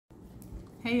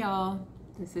Hey y'all,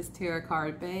 this is Tarot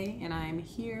Card Bay and I'm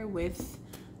here with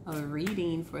a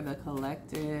reading for the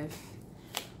collective.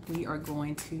 We are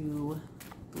going to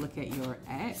look at your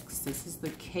ex. This is the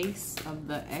case of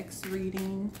the ex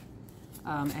reading.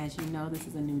 As you know, this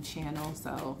is a new channel,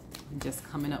 so I'm just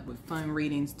coming up with fun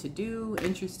readings to do,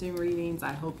 interesting readings.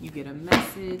 I hope you get a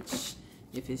message.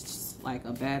 If it's just like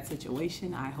a bad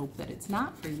situation, I hope that it's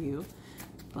not for you.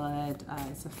 But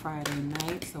it's a Friday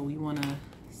night, so we want to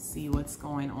see what's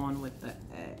going on with the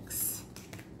ex.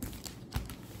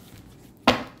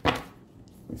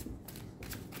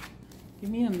 Give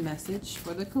me a message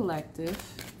for the collective.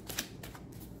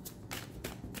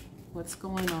 What's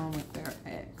going on with their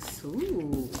ex?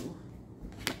 Ooh,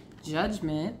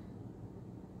 Judgment.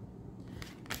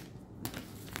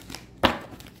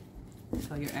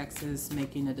 So your ex is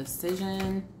making a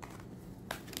decision.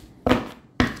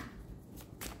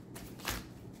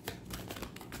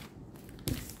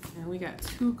 And we got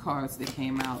two cards that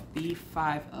came out. The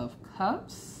Five of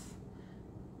Cups.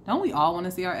 Don't we all want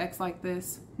to see our ex like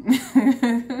this?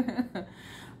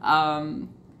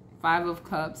 Five of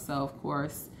Cups. So of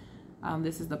course,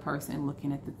 this is the person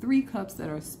looking at the three cups that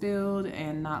are spilled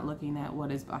and not looking at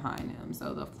what is behind them. So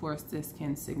of course, this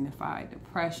can signify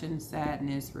depression,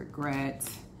 sadness, regret.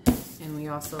 And we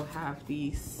also have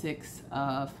the Six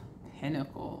of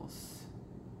Pentacles.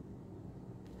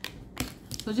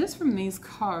 So just from these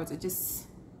cards,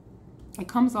 it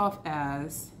comes off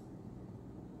as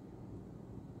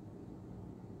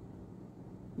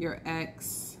your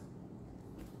ex.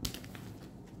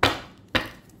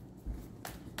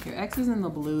 Your ex is in the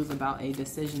blues about a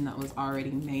decision that was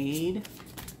already made.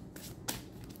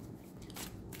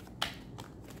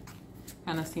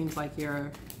 Kind of seems like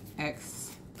your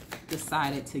ex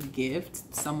decided to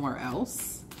gift somewhere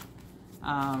else.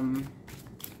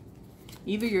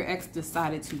 Either your ex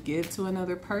decided to give to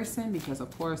another person because,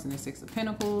 of course, in the Six of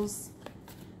Pentacles,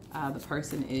 the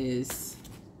person is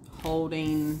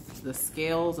holding the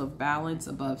scales of balance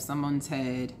above someone's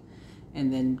head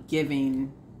and then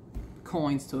giving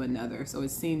coins to another. So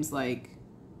it seems like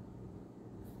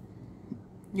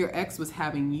your ex was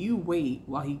having you wait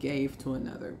while he gave to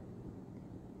another.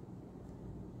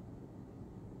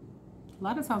 A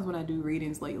lot of times when I do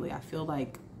readings lately, I feel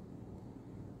like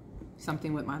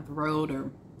something with my throat or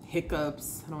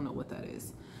hiccups. I don't know what that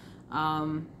is.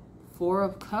 Four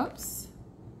of Cups.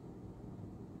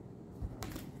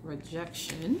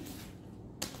 Rejection.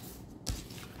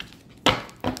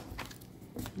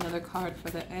 Another card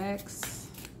for the ex.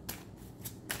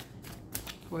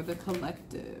 For the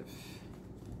collective.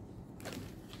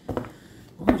 Oh,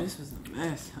 this was a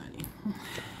mess, honey.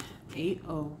 Eight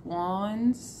of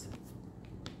Wands.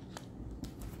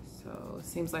 So it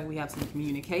seems like we have some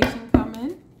communication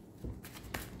coming.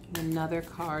 And another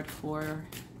card for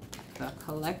the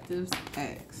collective's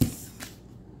ex.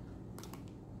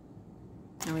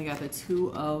 And we got the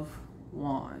Two of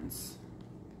Wands.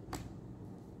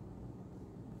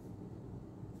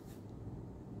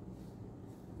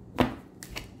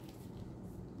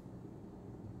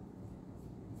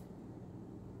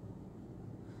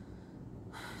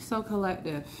 So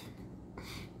collective,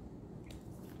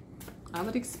 I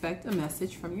would expect a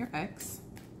message from your ex.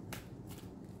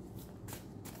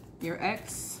 Your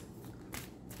ex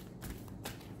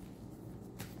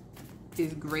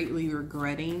is greatly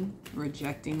regretting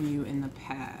rejecting you in the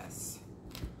past.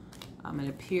 It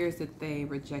appears that they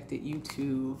rejected you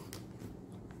to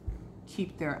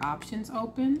keep their options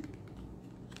open.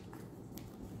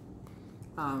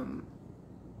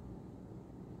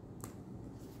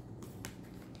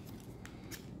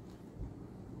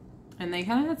 And they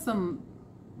kind of had some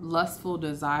lustful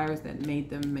desires that made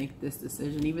them make this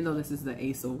decision. Even though this is the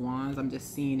Ace of Wands, I'm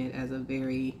just seeing it as a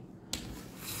very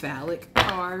phallic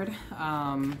card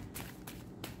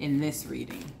in this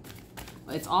reading.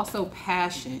 It's also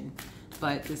passion,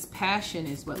 but this passion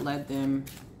is what led them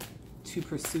to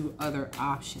pursue other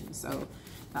options. So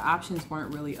the options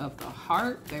weren't really of the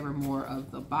heart, they were more of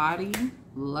the body,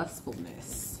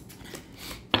 lustfulness.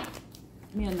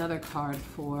 Give me another card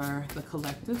for the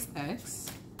collective's ex.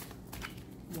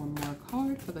 One more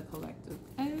card for the collective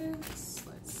ex.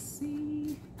 Let's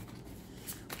see.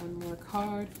 One more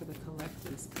card for the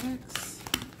collective's ex.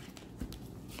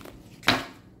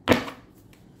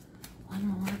 One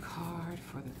more card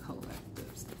for the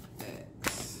collective's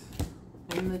ex.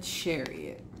 And the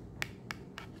Chariot.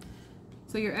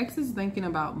 So your ex is thinking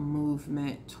about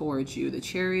movement towards you. The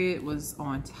Chariot was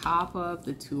on top of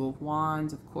the Two of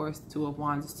Wands. Of course, the Two of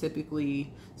Wands is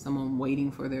typically someone waiting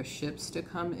for their ships to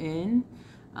come in.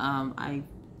 I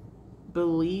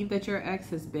believe that your ex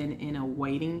has been in a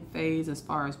waiting phase as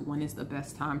far as when is the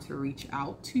best time to reach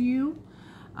out to you.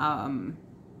 Of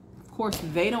course,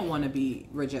 they don't want to be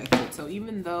rejected. So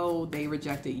even though they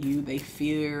rejected you, they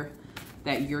fear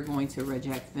that you're going to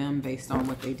reject them based on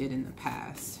what they did in the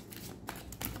past.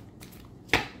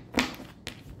 I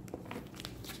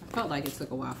felt like it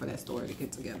took a while for that story to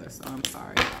get together, so I'm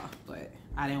sorry, y'all. But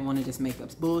I didn't want to just make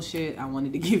up bullshit. I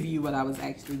wanted to give you what I was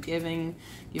actually giving.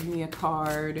 Give me a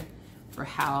card for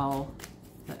how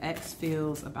the ex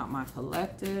feels about my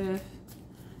collective.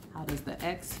 How does the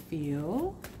ex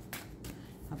feel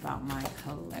about my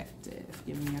collective?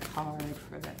 Give me a card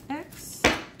for the ex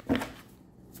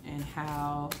and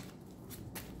how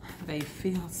they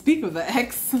feel. Speak of the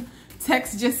ex,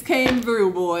 text just came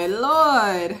through, boy,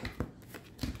 Lord.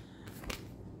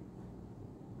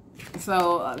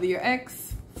 So your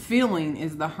ex feeling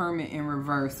is the Hermit in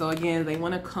reverse. So again, they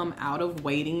want to come out of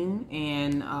waiting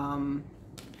and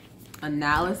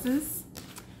analysis.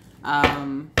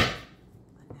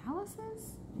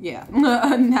 Yeah,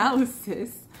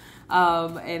 analysis.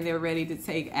 And they're ready to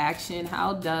take action.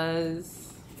 How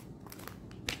does...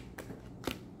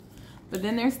 But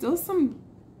then there's still some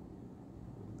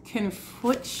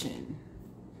confliction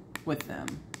with them.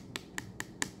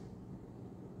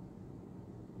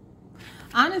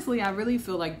 Honestly, I really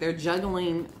feel like they're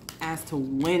juggling as to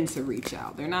when to reach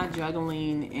out. They're not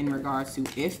juggling in regards to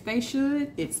if they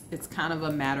should. It's kind of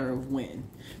a matter of when.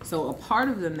 So a part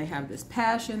of them, they have this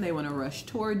passion. They want to rush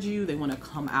towards you. They want to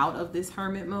come out of this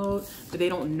hermit mode, but they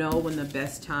don't know when the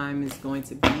best time is going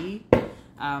to be.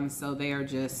 So they are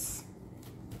just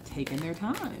taking their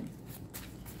time.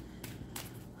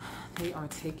 They are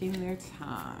taking their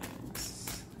time.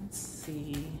 Let's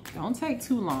see. Don't take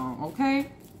too long, okay?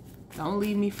 Don't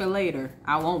leave me for later.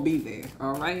 I won't be there,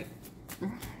 all right?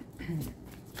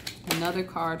 Another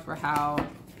card for how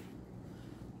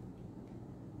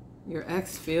your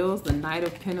ex feels, the Knight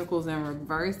of Pentacles in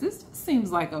reverse. This just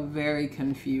seems like a very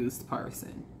confused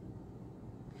person.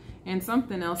 And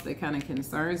something else that kind of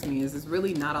concerns me is there's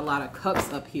really not a lot of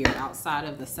cups up here outside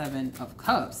of the Seven of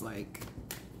Cups. Like,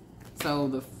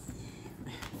 so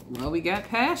well, we got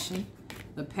passion,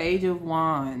 the Page of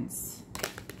Wands.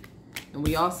 And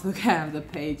we also have the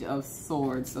Page of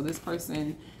Swords. So this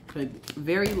person could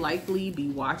very likely be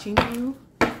watching you.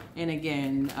 And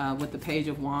again, with the Page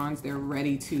of Wands, they're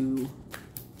ready to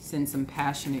send some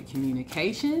passionate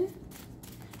communication.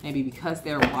 Maybe because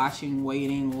they're watching,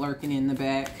 waiting, lurking in the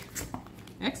back.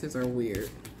 Exes are weird.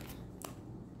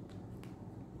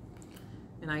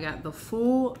 And I got the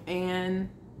Fool and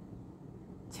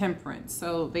Temperance.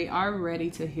 So they are ready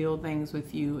to heal things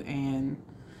with you and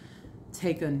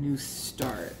take a new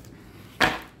start.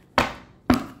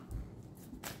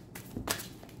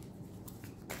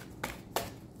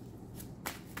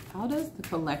 How does the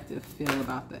collective feel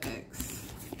about the ex?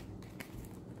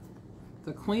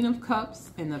 The Queen of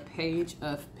Cups and the Page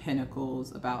of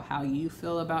Pentacles, about how you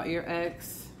feel about your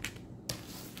ex.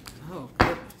 Oh,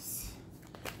 goodness.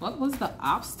 What was the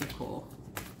obstacle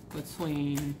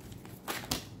between...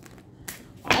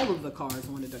 All of the cards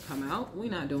wanted to come out.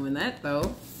 We're not doing that,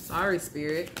 though. Sorry,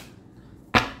 Spirit.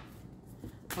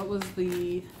 What was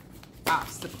the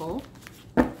obstacle?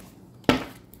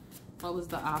 What was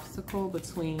the obstacle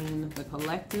between the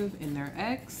collective and their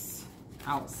ex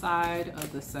outside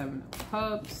of the Seven of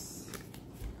Cups?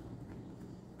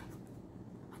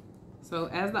 So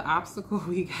as the obstacle,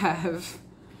 we have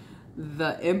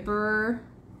the Emperor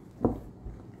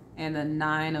and the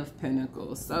Nine of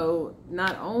Pentacles. So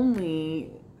not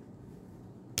only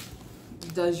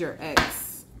does your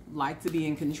ex like to be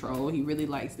in control, he really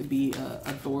likes to be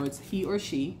he or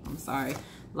she, I'm sorry,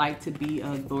 like to be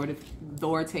a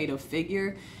authoritative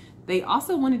figure. They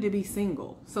also wanted to be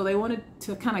single. So they wanted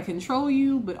to kind of control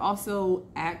you, but also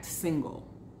act single.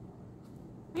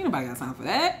 Ain't nobody got time for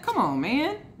that. Come on,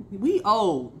 man. We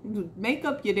old. Make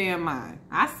up your damn mind.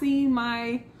 I see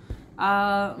my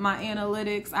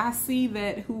analytics. I see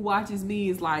that who watches me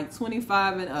is like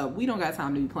 25 and up. We don't got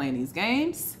time to be playing these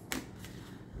games.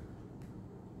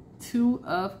 Two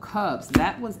of Cups.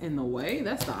 That was in the way.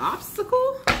 That's the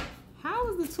obstacle? How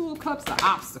is the Two of Cups the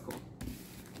obstacle?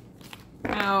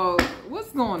 Now,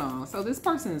 what's going on? So this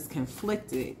person is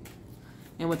conflicted.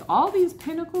 And with all these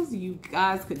pentacles, you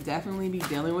guys could definitely be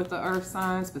dealing with the earth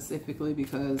sign, specifically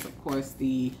because, of course,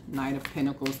 the Knight of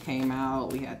Pentacles came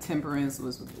out. We had Temperance,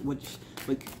 which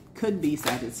could be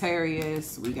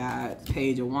Sagittarius. We got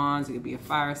Page of Wands. It could be a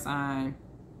fire sign.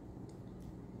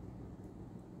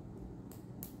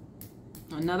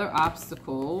 Another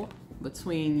obstacle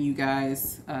between you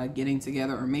guys getting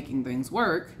together or making things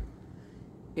work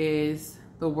is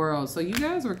the World. So you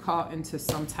guys were caught into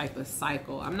some type of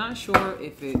cycle. I'm not sure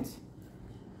if it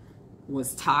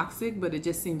was toxic, but it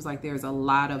just seems like there's a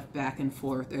lot of back and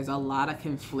forth. There's a lot of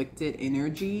conflicted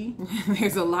energy.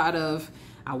 There's a lot of,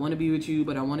 I want to be with you,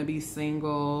 but I want to be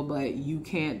single, but you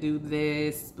can't do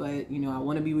this, but you know, I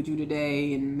want to be with you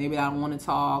today, and maybe I don't want to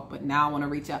talk, but now I want to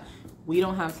reach out. We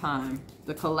don't have time.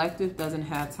 The collective doesn't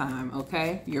have time,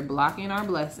 okay? You're blocking our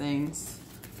blessings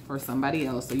for somebody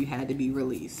else, so you had to be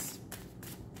released.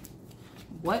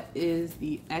 What is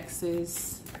the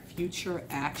ex's future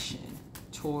action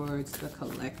towards the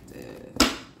collective?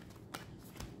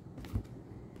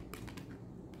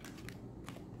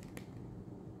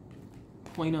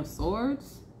 Queen of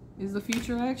Swords is the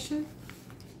future action?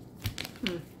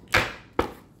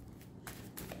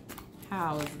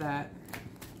 How is that?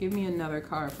 Give me another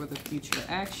card for the future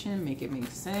action. Make it make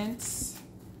sense.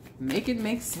 Make it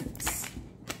make sense.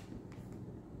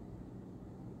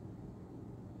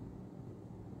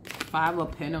 Five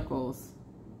of Pentacles.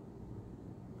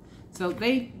 So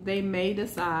they may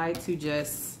decide to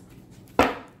just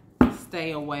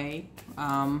stay away.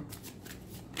 And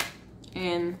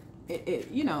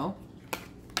you know,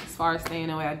 as far as staying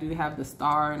away, I do have the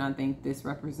Star, and I think this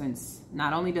represents,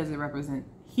 not only does it represent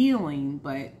healing,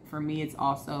 but for me it's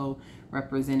also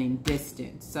representing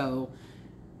distance. So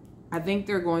I think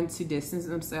they're going to distance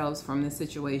themselves from the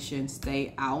situation,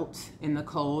 stay out in the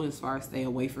cold as far as stay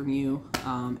away from you,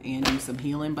 and do some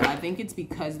healing. But I think it's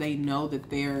because they know that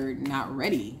they're not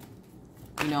ready.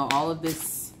 You know, all of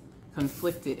this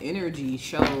conflicted energy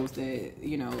shows that,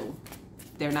 you know,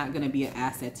 they're not going to be an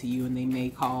asset to you, and they may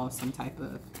cause some type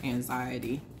of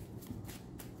anxiety.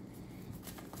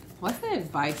 What's the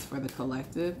advice for the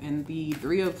collective? And the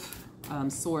Three of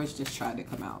Swords just tried to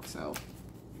come out, so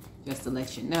just to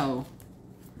let you know.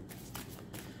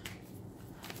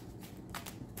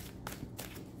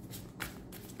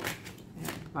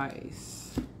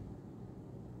 Advice.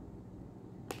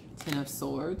 Ten of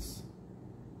Swords.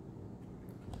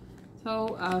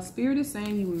 So Spirit is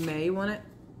saying you may want to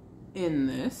end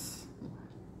this.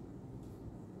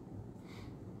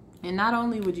 And not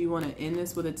only would you want to end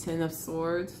this with a Ten of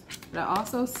Swords, but I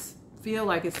also feel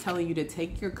like it's telling you to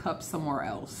take your cup somewhere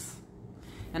else.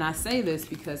 And I say this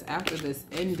because after this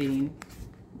ending,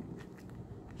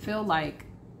 I feel like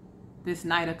this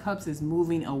Knight of Cups is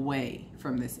moving away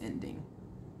from this ending.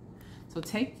 So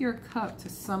take your cup to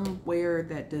somewhere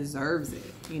that deserves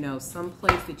it. You know, some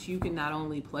place that you can not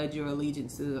only pledge your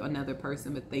allegiance to another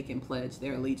person, but they can pledge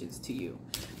their allegiance to you.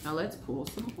 Now let's pull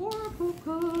some oracle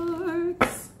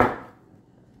cards.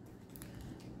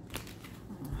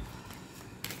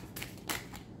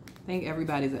 I think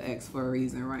everybody's an ex for a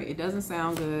reason, right? It doesn't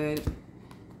sound good.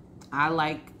 I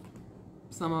like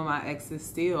some of my exes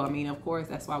still. I mean, of course,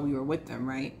 that's why we were with them,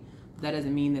 right? But that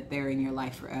doesn't mean that they're in your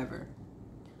life forever.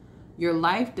 Your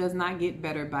life does not get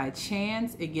better by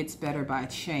chance. It gets better by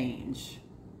change.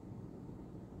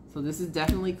 So this is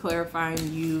definitely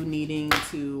clarifying you needing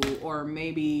to, or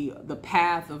maybe the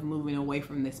path of moving away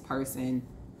from this person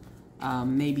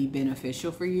may be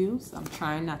beneficial for you. So I'm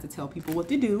trying not to tell people what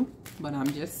to do, but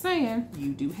I'm just saying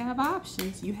you do have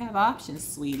options. You have options,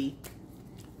 sweetie.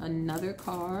 Another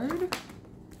card.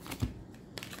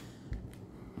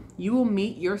 You will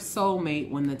meet your soulmate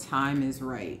when the time is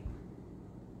right.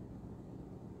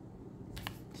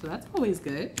 So that's always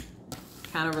good.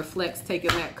 Kind of reflects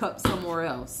taking that cup somewhere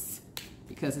else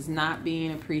because it's not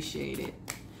being appreciated.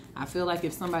 I feel like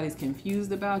if somebody's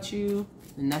confused about you,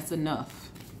 then that's enough.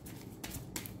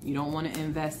 You don't want to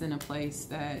invest in a place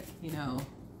that, you know,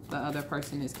 the other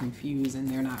person is confused and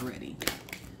they're not ready.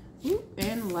 Ooh,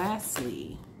 and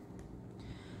lastly,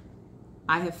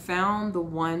 I have found the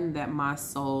one that my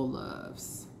soul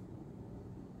loves.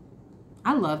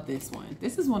 I love this one.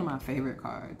 This is one of my favorite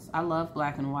cards. I love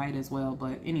black and white as well,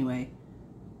 but anyway,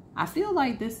 I feel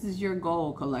like this is your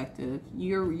goal, collective.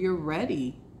 You're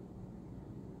ready.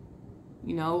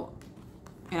 You know,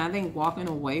 and I think walking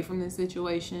away from this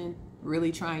situation,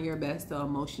 really trying your best to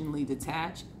emotionally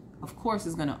detach, of course,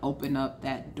 is going to open up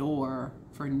that door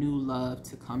for new love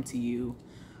to come to you,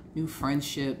 new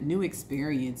friendship, new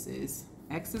experiences.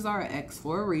 Exes are ex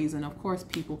for a reason. Of course,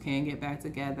 people can get back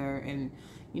together, and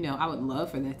you know, I would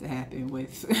love for that to happen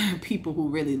with people who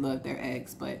really love their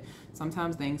ex, but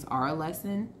sometimes things are a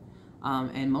lesson,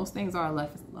 and most things are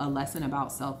a lesson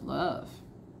about self-love.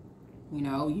 You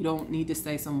know, you don't need to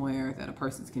stay somewhere that a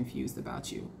person's confused about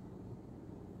you.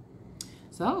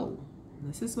 So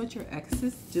this is what your ex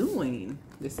is doing.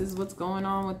 This is what's going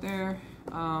on with their,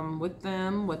 with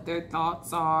them, what their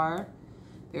thoughts are.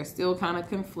 They're still kind of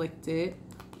conflicted,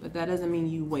 but that doesn't mean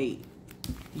you wait.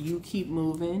 You keep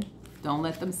moving. Don't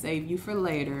let them save you for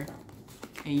later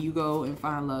and you go and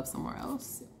find love somewhere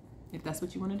else, if that's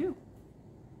what you want to do.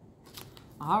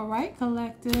 All right,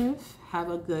 collective. Have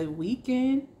a good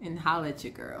weekend and holla at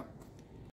your girl.